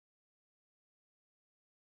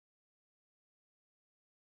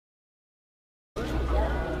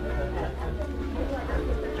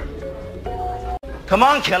Come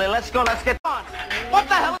on, Kelly, let's go, let's get on. What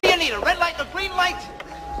the hell do you need, a red light and a green light?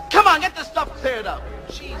 Come on, get this stuff cleared up.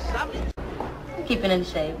 Jeez, I'm keeping in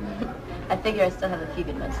shape. I figure I still have a few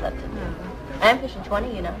good months left in me. I'm pushing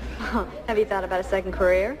 20, you know. Have you thought about a second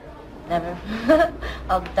career? Never.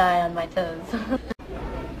 I'll die on my toes.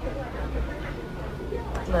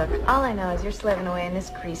 Look, all I know is you're slaving away in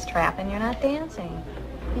this grease trap and you're not dancing.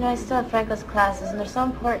 You know, I still have Franco's classes and they're so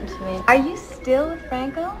important to me. Are you still with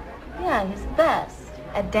Franco? Yeah, he's the best.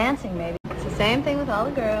 At dancing, maybe. It's the same thing with all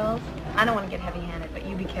the girls. I don't want to get heavy-handed, but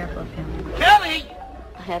you be careful of him. Kelly!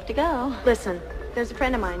 I have to go. Listen, there's a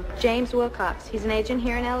friend of mine, James Wilcox. He's an agent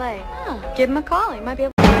here in L.A. Oh. Give him a call. He might be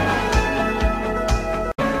able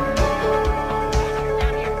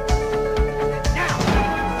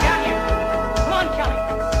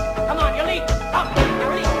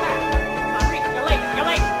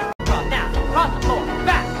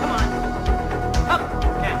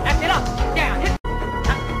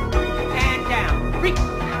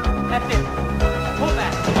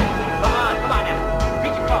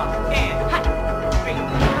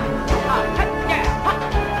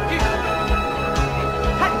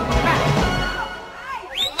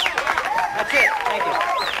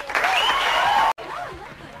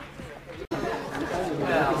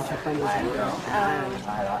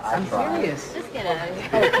I'm serious. Just get out of here.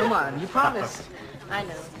 Oh, come on. You promised. I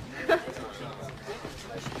know.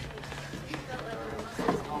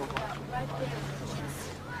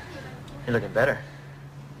 You're looking better.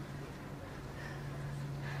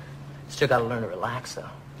 Still gotta learn to relax, though.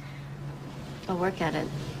 I'll work at it.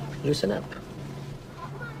 Loosen up.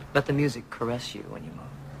 Let the music caress you when you move.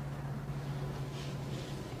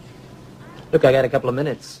 Look, I got a couple of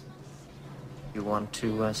minutes. You want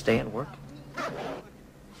to stay and work? I'm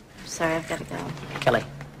sorry, I've got to go. Kelly,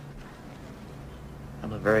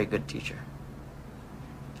 I'm a very good teacher.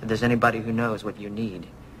 If there's anybody who knows what you need,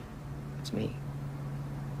 it's me.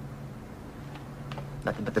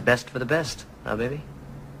 Nothing but the best for the best, huh, baby?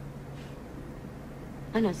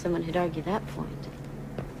 I know someone who'd argue that point.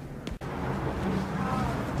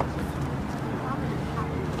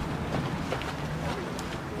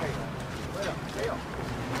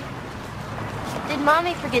 Did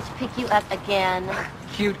Mommy forget to pick you up again?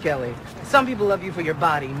 Cute, Kelly. Some people love you for your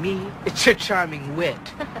body. Me, it's your charming wit.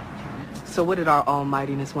 So what did our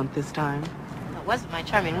almightiness want this time? It wasn't my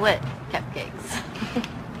charming wit. Cupcakes.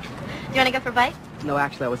 You want to go for a bite? No,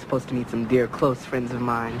 actually, I was supposed to meet some dear close friends of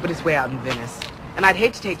mine, but it's way out in Venice. And I'd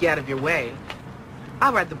hate to take you out of your way.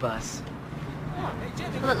 I'll ride the bus.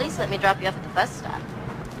 Well, at least let me drop you off at the bus stop.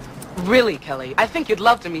 Really, Kelly, I think you'd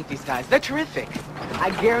love to meet these guys. They're terrific. I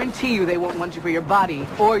guarantee you they won't want you for your body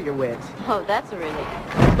or your wit. Oh, that's a relief.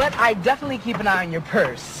 But I definitely keep an eye on your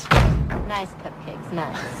purse. Nice cupcakes,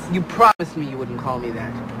 nice. You promised me you wouldn't call me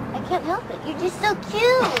that. I can't help it. You're just so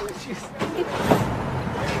cute.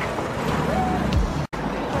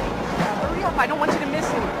 Hurry up, I don't want you to miss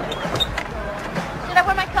him. Should I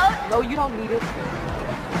wear my coat? No, you don't need it.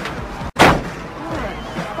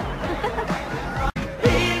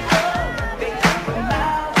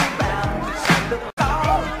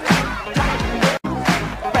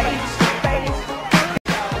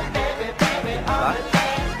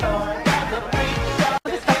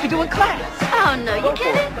 Oh, no, you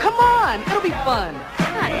kidding? Come on, it'll be fun.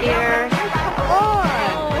 Not here. Come on.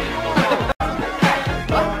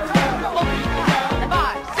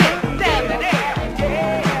 5, 6, 7, 8.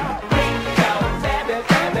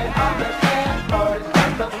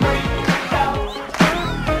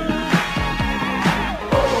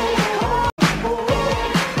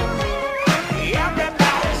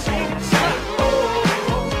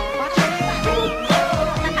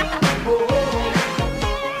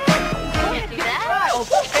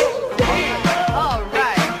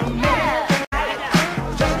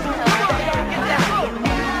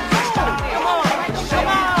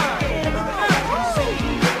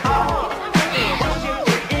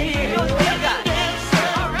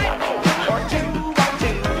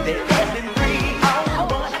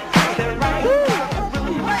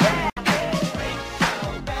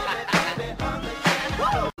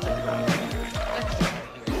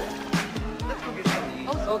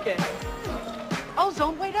 Okay.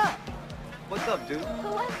 Ozone, wait up. What's up, dude? Who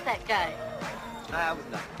was that guy? I was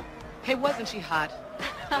not. Hey, wasn't she hot?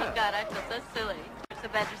 Oh, God, I feel so silly. You're so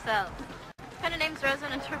bad yourself. What kind of name's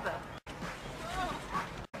Roseanne and Turbo?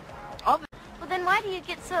 All the... Well, then why do you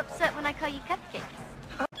get so upset when I call you Cupcakes?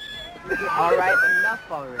 All right, enough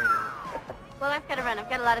already. Well, I've got to run. I've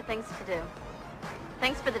got a lot of things to do.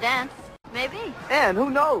 Thanks for the dance. Maybe. And who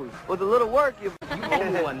knows? With a little work, you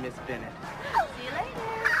own one, Miss Bennett. See you later.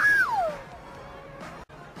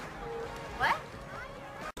 What?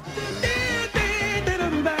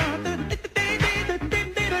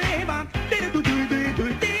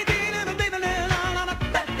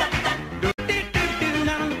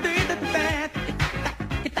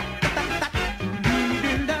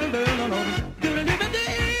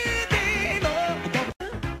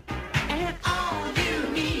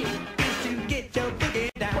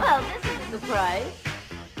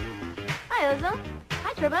 Rosa.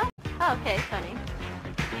 Hi, Turbo. Oh, okay, funny.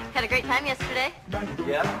 Had a great time yesterday.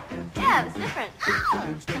 Yeah? Yeah, it was different.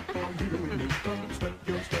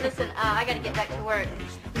 Listen, I gotta get back to work.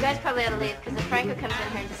 You guys probably ought to leave, because if Franco comes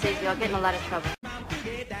in here and deceives you, I'll get in a lot of trouble.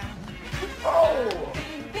 Oh!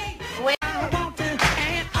 Wait.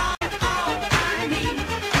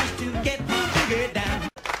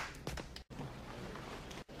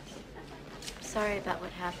 Sorry about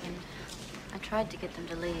what happened. I tried to get them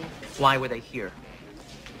to leave. Why were they here?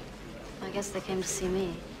 I guess they came to see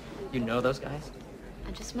me. You know those guys?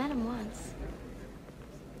 I just met them once.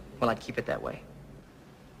 Well, I'd keep it that way.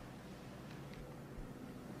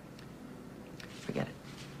 Forget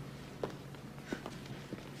it.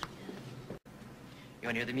 You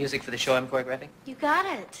want to hear the music for the show I'm choreographing? You got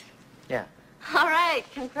it. Yeah. All right,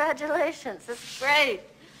 congratulations. This is great.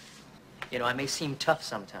 You know, I may seem tough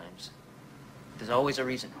sometimes. There's always a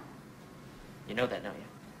reason. You know that, don't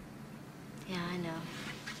you? Yeah, I know.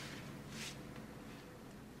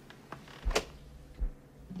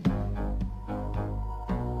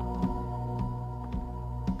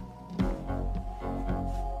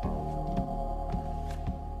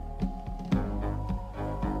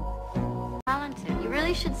 Talented. You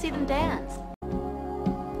really should see them dance.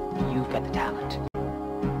 You've got the talent.